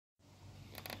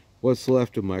What's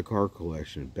left of my car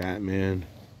collection? Batman,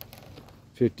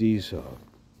 50s.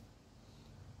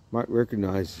 Might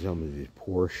recognize some of these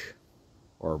Porsche,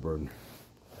 Auburn,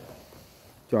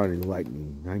 Johnny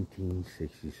Lightning,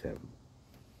 1967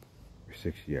 or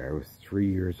 60. I was 3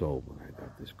 years old when I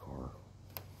got this car.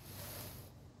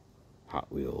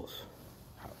 Hot Wheels,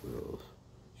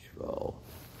 Chevelle.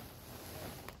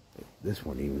 This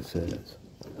one even says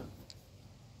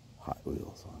Hot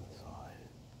Wheels on the side.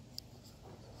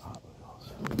 Hot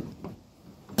Wheels.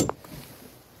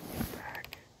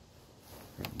 Back.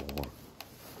 And more.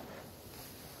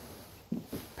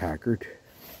 Packard.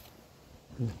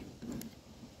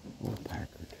 Oh,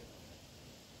 Packard.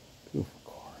 Beautiful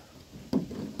car.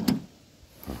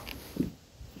 Huh.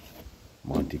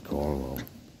 Monte Carlo.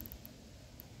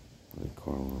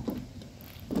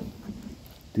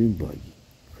 Dune buggy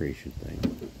creation thing.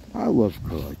 I love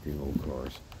collecting old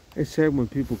cars. I said when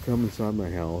people come inside my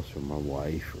house, or my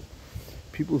wife, or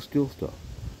people steal stuff.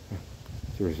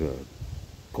 There's a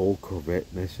gold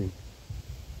Corvette missing.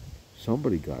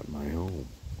 Somebody got in my home.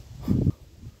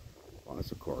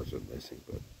 Lots of cars are missing,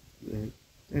 but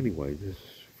anyway, this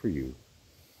is for you.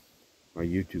 My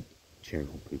YouTube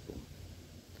channel, people.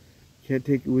 Can't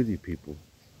take it with you, people.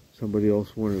 Somebody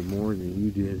else wanted more than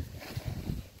you did.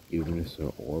 Even if it's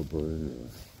an Auburn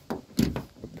or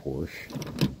a Porsche.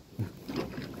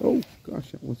 Oh,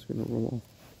 gosh, that one's going to roll off.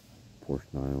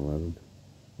 Porsche 911,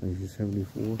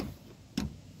 1974.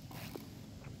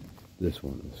 This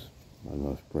one is my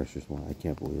most precious one. I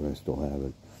can't believe I still have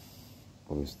it.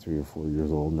 I was 3 or 4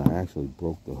 years old, and I actually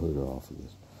broke the hood off of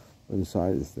this. But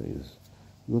inside this thing is,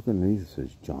 look underneath, it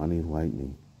says Johnny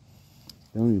Lightning.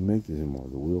 They don't even make this anymore.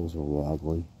 The wheels are a little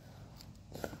ugly.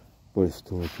 But it's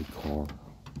still a good car.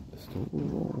 It's still a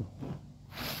roll.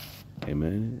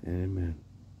 Amen and amen.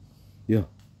 Yeah.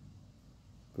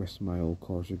 The rest of my old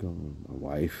cars are gone. My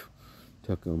wife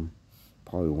took them.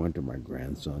 Probably went to my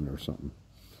grandson or something.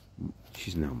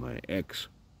 She's now my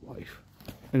ex-wife.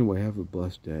 Anyway, have a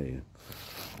blessed day.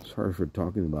 Sorry for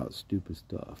talking about stupid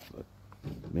stuff, but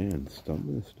man, some of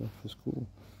this stuff is cool.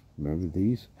 Remember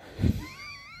these?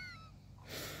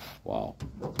 Wow.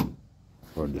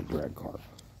 Or the drag car.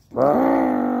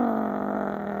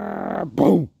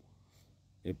 Boom!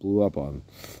 It blew up on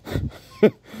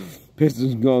him.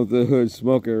 Pistons going through the hood,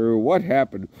 smoking. What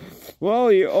happened? Well,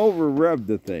 he over-revved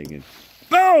the thing, and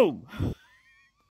boom!